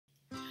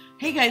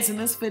Hey guys, in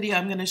this video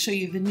I'm going to show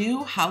you the new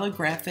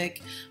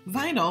holographic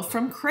vinyl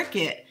from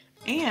Cricut.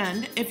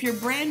 And if you're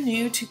brand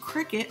new to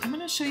Cricut, I'm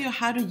going to show you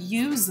how to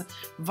use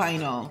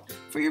vinyl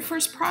for your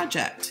first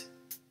project.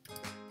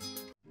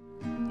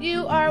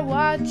 You are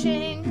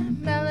watching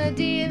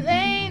Melody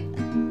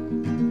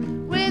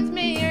Lane. With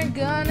me you're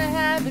gonna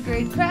have a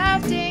great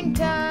crafting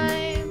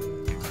time.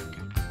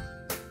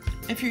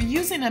 If you're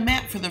using a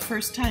mat for the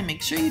first time,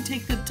 make sure you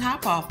take the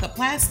top off the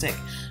plastic,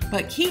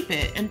 but keep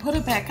it and put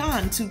it back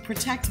on to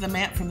protect the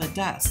mat from the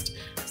dust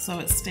so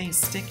it stays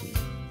sticky.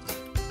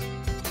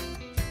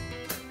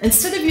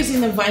 Instead of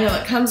using the vinyl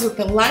that comes with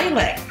the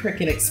Lilac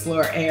Cricut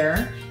Explore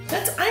Air,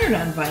 that's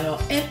iron-on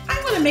vinyl, and I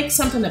want to make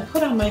something to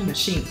put on my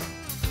machine.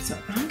 So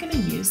I'm going to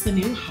use the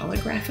new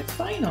holographic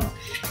vinyl,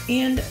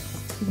 and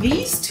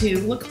these two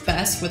look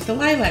best with the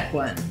lilac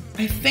one.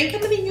 I think I'm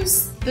going to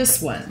use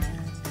this one.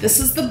 This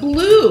is the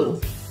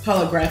blue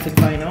holographic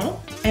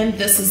vinyl, and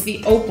this is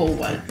the opal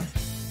one.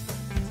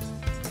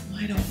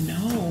 I don't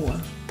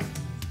know.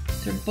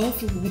 They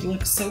both would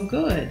look so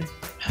good.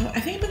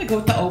 I think I'm going to go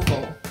with the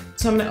opal.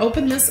 So I'm going to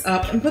open this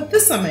up and put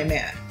this on my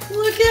mat.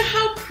 Look at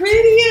how pretty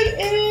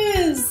it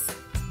is.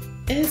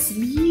 It's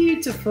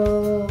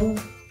beautiful.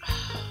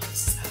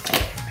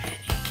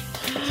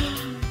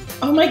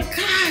 Oh my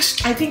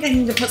gosh, I think I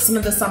need to put some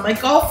of this on my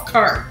golf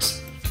cart.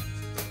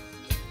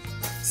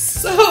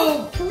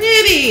 So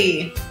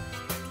pretty.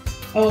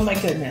 Oh my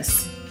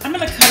goodness. I'm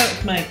gonna cut it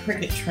with my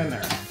Cricut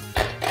trimmer.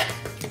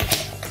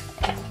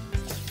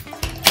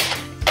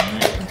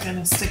 Alright, we're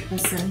gonna stick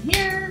this in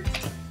here.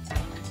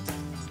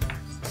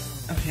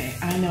 Okay,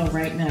 I know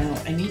right now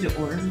I need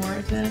to order more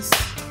of this.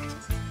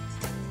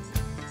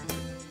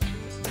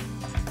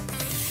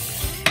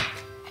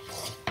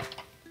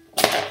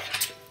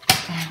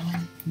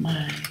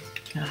 My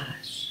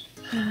gosh.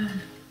 Oh,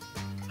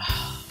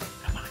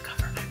 I want to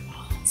cover my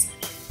walls in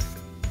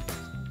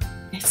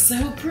it. It's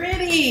so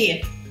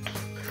pretty.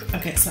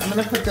 Okay, so I'm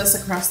going to put this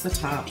across the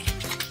top.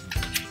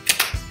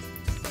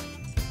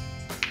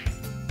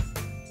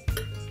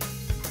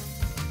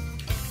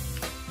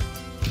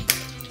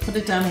 Put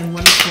it down in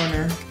one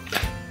corner.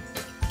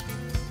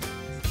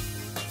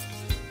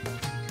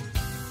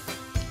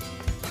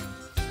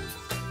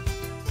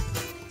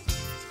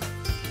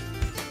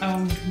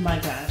 Oh my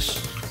gosh.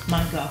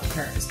 My golf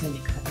cart is going to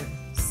be covered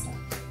in this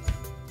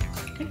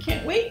stuff. I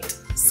can't wait.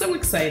 So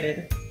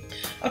excited.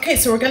 Okay,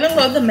 so we're going to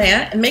load the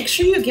mat and make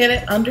sure you get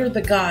it under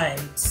the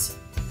guides.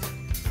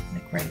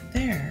 Like right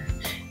there.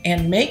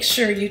 And make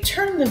sure you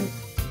turn the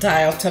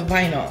dial to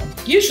vinyl.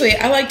 Usually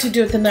I like to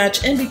do it the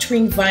notch in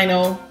between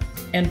vinyl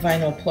and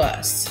vinyl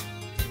plus.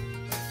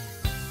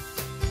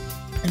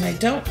 And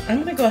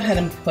I'm going to go ahead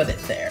and put it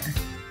there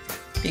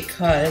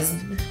because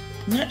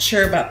I'm not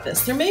sure about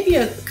this. There may be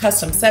a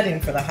custom setting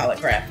for the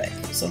holographic.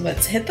 So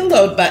let's hit the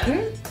load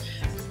button.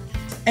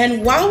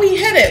 And while we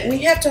hit it, we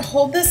have to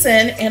hold this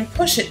in and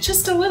push it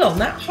just a little,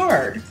 not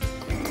hard.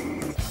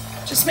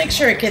 Just make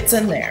sure it gets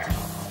in there.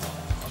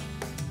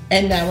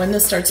 And now when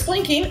this starts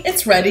blinking,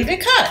 it's ready to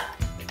cut.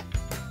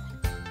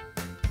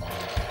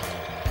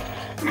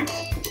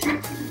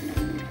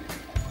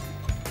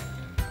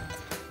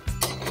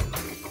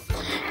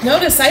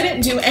 Notice I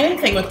didn't do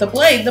anything with the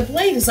blade. The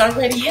blade is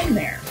already in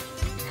there.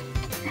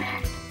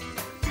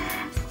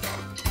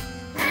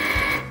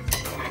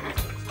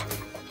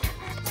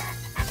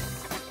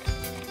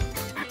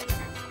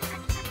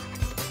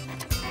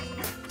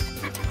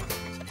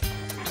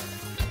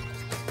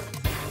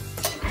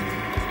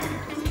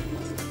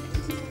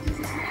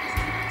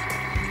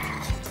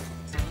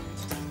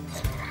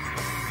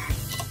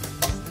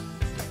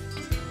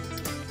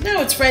 Now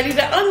it's ready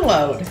to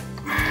unload.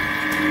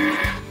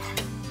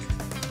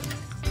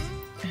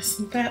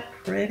 Isn't that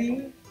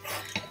pretty?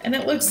 And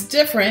it looks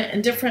different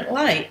in different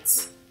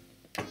lights.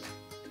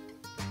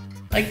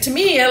 Like to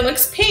me, it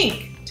looks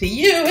pink. To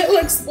you, it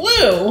looks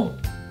blue.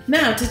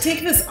 Now to take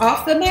this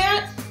off the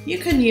mat, you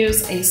can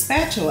use a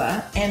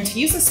spatula. And to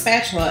use a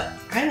spatula,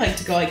 I like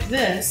to go like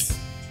this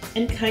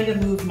and kind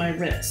of move my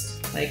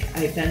wrist. Like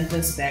I bend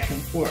this back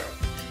and forth.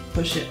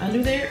 Push it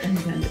under there and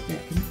bend it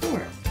back and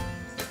forth.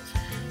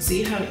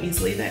 See how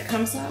easily that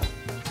comes up?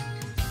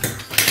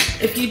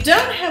 If you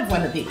don't have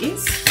one of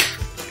these,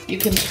 you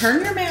can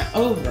turn your mat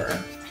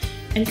over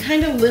and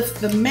kind of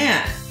lift the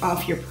mat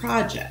off your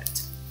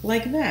project,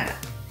 like that.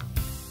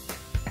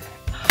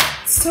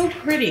 It's so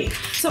pretty.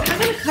 So I'm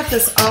going to cut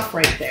this off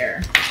right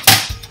there.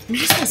 I'm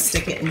just going to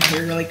stick it in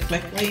here really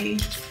quickly.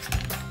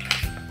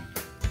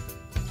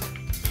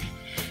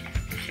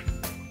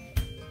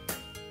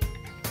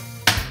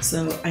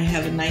 So I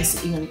have a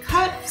nice even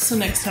cut, so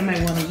next time I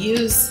want to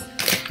use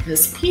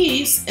this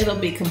piece, it'll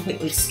be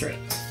completely straight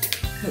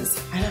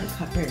because I don't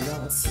cut very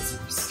well with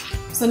scissors.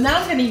 So now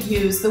I'm going to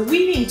use the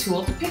weeding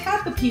tool to pick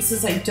out the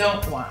pieces I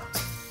don't want.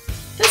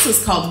 This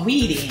is called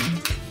weeding.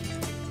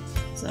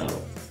 So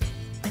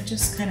I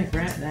just kind of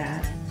grab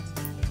that,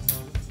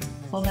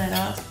 pull that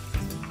up,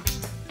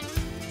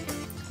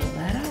 pull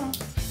that out.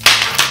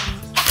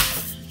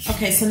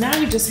 Okay, so now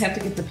you just have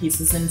to get the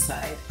pieces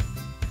inside.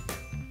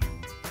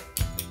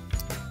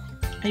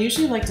 I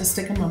usually like to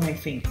stick them on my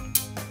finger.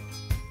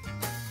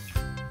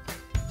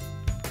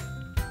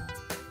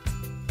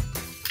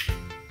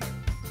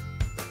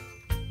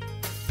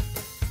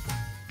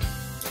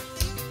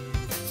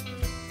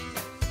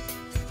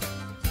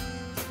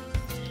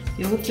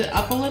 You lift it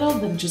up a little,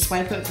 then just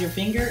wipe it with your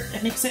finger.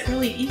 It makes it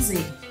really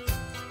easy.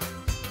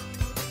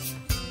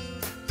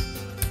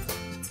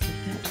 Let's get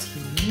that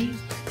teeny.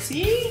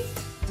 See?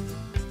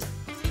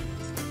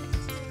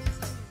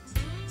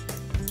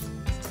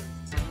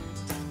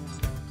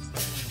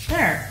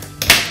 There.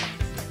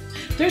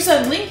 There's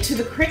a link to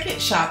the Cricut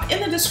shop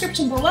in the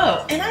description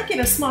below, and I get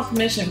a small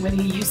commission when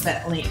you use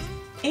that link.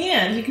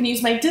 And you can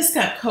use my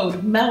discount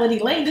code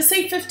MELODYLANE to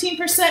save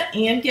 15%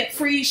 and get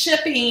free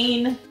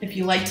shipping. If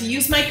you like to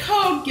use my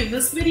code, give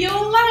this video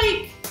a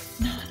like.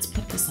 Now let's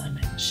put this on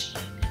my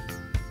machine.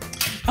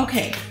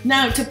 Okay,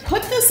 now to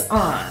put this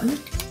on,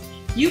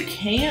 you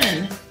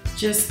can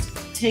just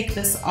take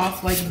this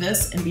off like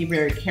this and be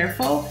very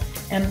careful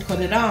and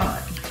put it on.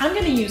 I'm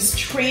going to use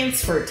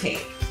transfer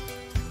tape.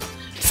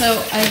 So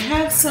I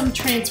have some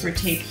transfer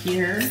tape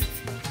here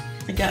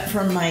I got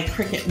from my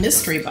Cricut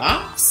mystery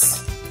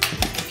box.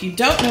 If you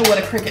don't know what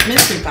a Cricut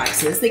mystery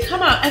box is, they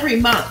come out every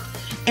month,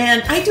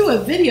 and I do a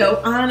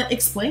video on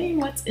explaining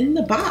what's in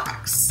the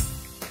box.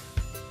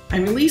 I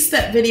release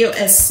that video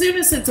as soon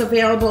as it's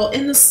available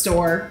in the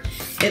store.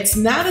 It's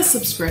not a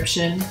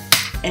subscription,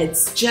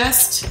 it's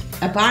just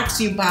a box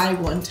you buy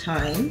one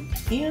time,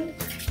 and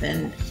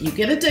then you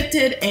get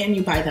addicted and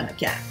you buy them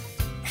again.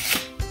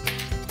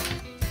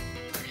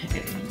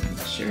 Okay,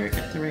 make sure I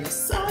got the right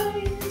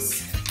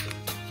size.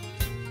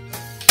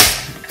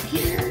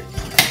 Here.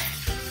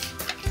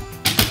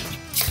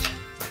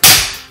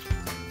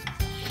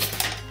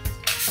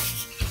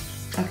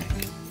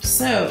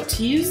 So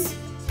to use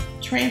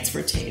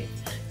transfer tape,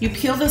 you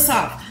peel this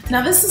off.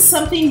 Now this is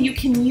something you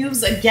can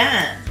use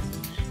again.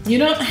 You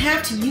don't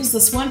have to use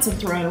this once and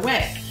throw it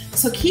away.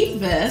 So keep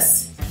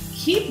this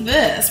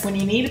when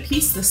you need a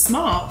piece this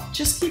small,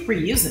 just keep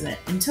reusing it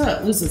until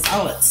it loses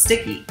all its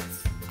sticky.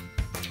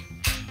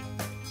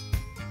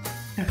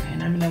 Okay,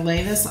 and I'm gonna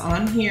lay this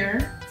on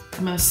here.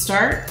 I'm gonna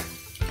start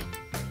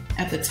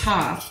at the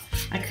top.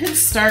 I could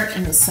start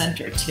in the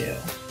center too.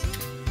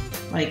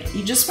 Like,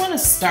 you just wanna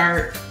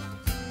start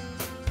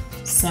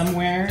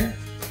somewhere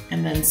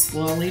and then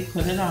slowly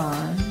put it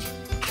on.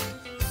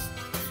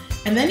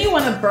 And then you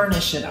want to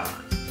burnish it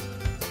on.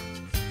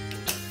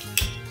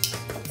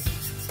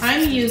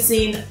 I'm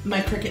using my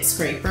Cricut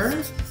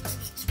scraper.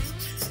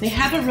 They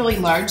have a really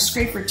large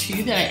scraper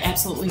too that I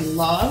absolutely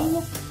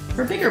love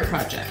for bigger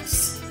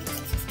projects.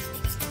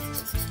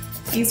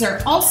 These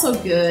are also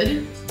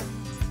good.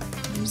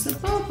 There's a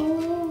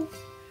bubble.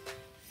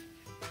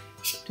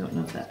 Don't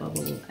know if that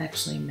bubble will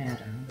actually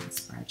matter on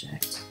this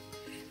project.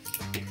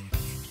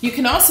 You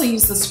can also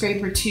use the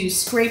scraper to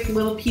scrape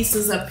little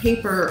pieces of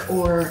paper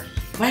or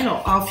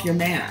vinyl off your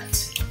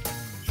mat,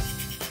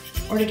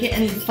 or to get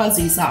any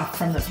fuzzies off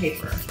from the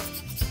paper.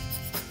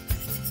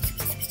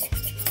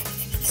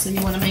 So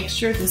you want to make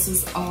sure this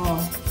is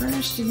all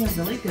burnished in here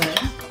really good.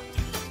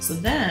 So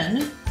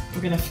then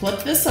we're going to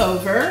flip this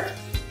over,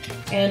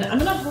 and I'm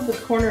going to hold the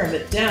corner of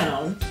it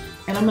down,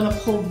 and I'm going to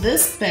pull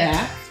this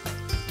back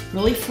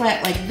really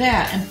flat like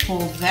that and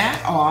pull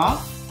that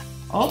off.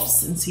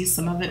 Oops, and see,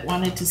 some of it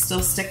wanted to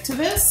still stick to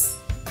this.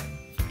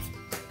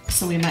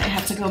 So we might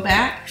have to go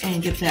back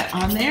and get that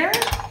on there.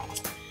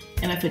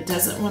 And if it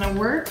doesn't want to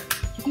work,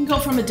 you can go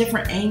from a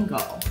different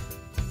angle.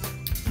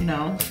 You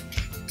know,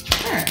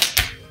 there.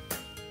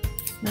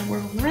 Now we're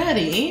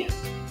ready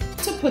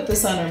to put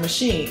this on our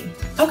machine.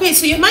 Okay,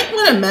 so you might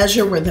want to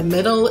measure where the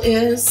middle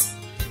is.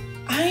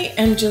 I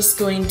am just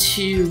going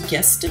to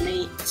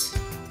guesstimate.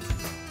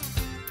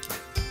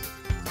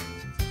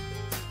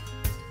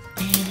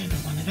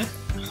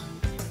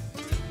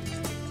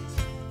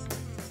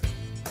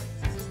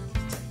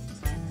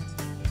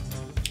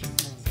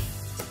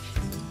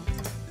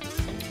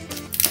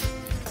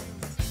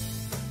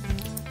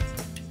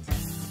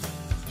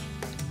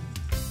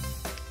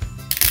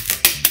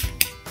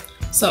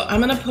 So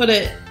I'm going to put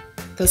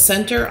the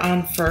center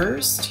on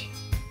first,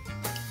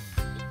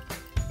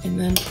 and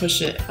then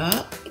push it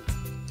up,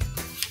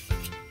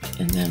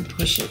 and then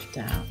push it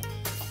down.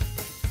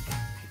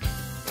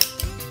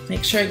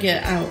 Make sure I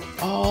get out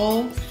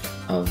all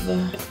of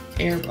the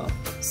air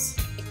bubbles.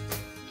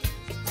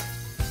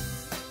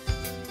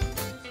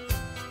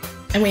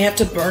 And we have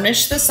to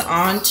burnish this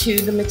onto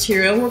the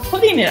material we're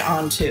putting it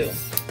onto.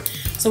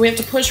 So we have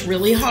to push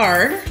really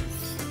hard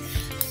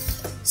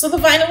so the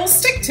vinyl will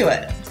stick to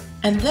it.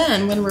 And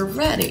then when we're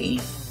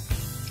ready,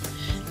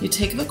 you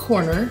take the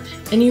corner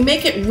and you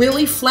make it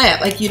really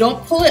flat. Like, you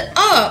don't pull it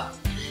up,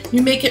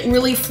 you make it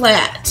really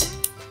flat.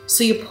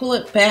 So you pull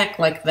it back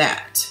like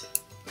that.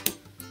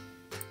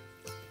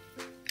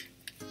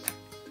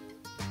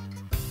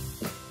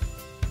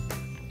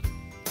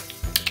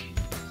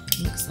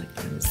 Looks like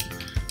there's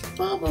a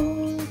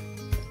bubble.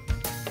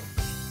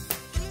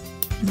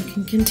 And you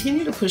can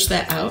continue to push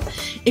that out.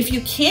 If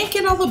you can't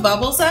get all the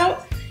bubbles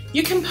out,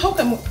 you can poke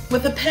them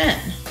with a pen.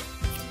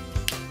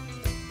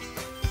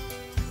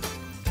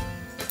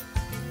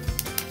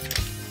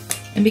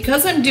 And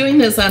because I'm doing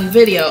this on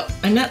video,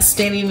 I'm not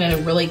standing in a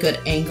really good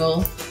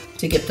angle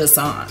to get this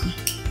on.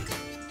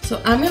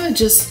 So I'm going to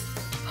just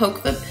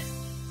poke the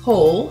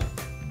hole.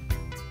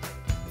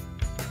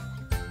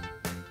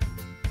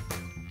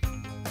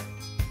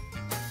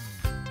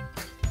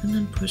 And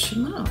then push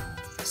them out.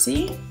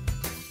 See?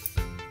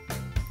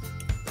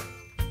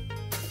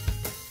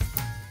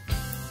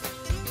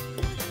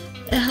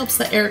 It helps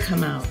the air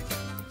come out.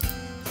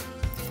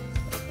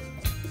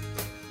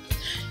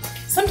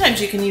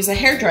 Sometimes you can use a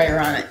hairdryer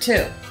on it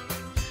too.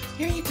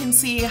 Here you can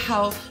see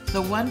how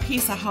the one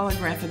piece of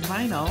holographic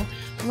vinyl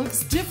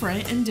looks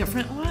different in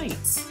different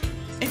lights.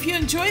 If you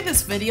enjoyed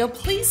this video,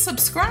 please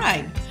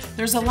subscribe.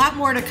 There's a lot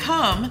more to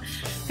come.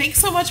 Thanks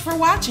so much for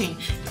watching.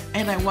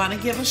 And I want to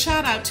give a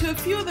shout out to a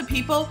few of the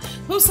people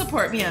who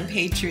support me on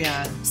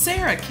Patreon.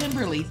 Sarah,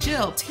 Kimberly,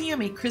 Jill,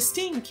 Tammy,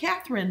 Christine,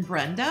 Catherine,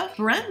 Brenda,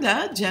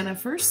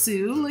 Jennifer,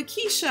 Sue,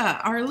 Lakeisha,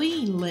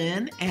 Arlene,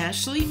 Lynn,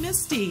 Ashley,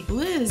 Misty,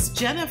 Liz,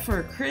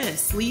 Jennifer,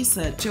 Chris,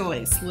 Lisa,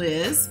 Joyce,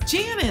 Liz,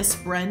 Janice,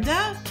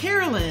 Brenda,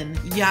 Carolyn,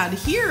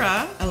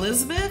 Yadhira,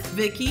 Elizabeth,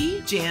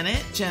 Vicky,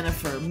 Janet,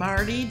 Jennifer,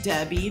 Marty,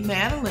 Debbie,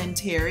 Madeline,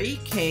 Terry,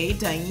 Kay,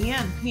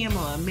 Diane,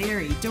 Pamela,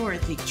 Mary,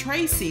 Dorothy,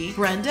 Tracy,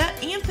 Brenda,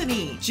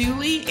 Anthony,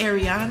 Julie,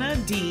 Ariana,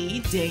 Dee,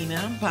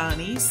 Dana,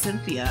 Bonnie,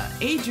 Cynthia,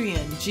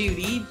 Adrian,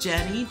 Judy,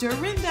 Jenny,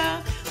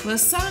 Dorinda,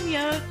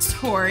 Lasagna,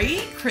 Tori,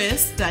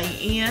 Chris,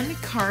 Diane,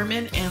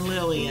 Carmen, and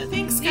Lillian.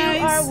 Thanks,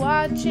 guys. You are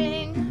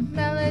watching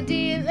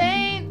Melody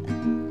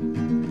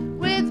Lane.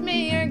 With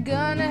me, you're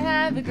gonna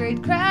have a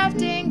great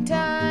crafting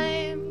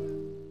time.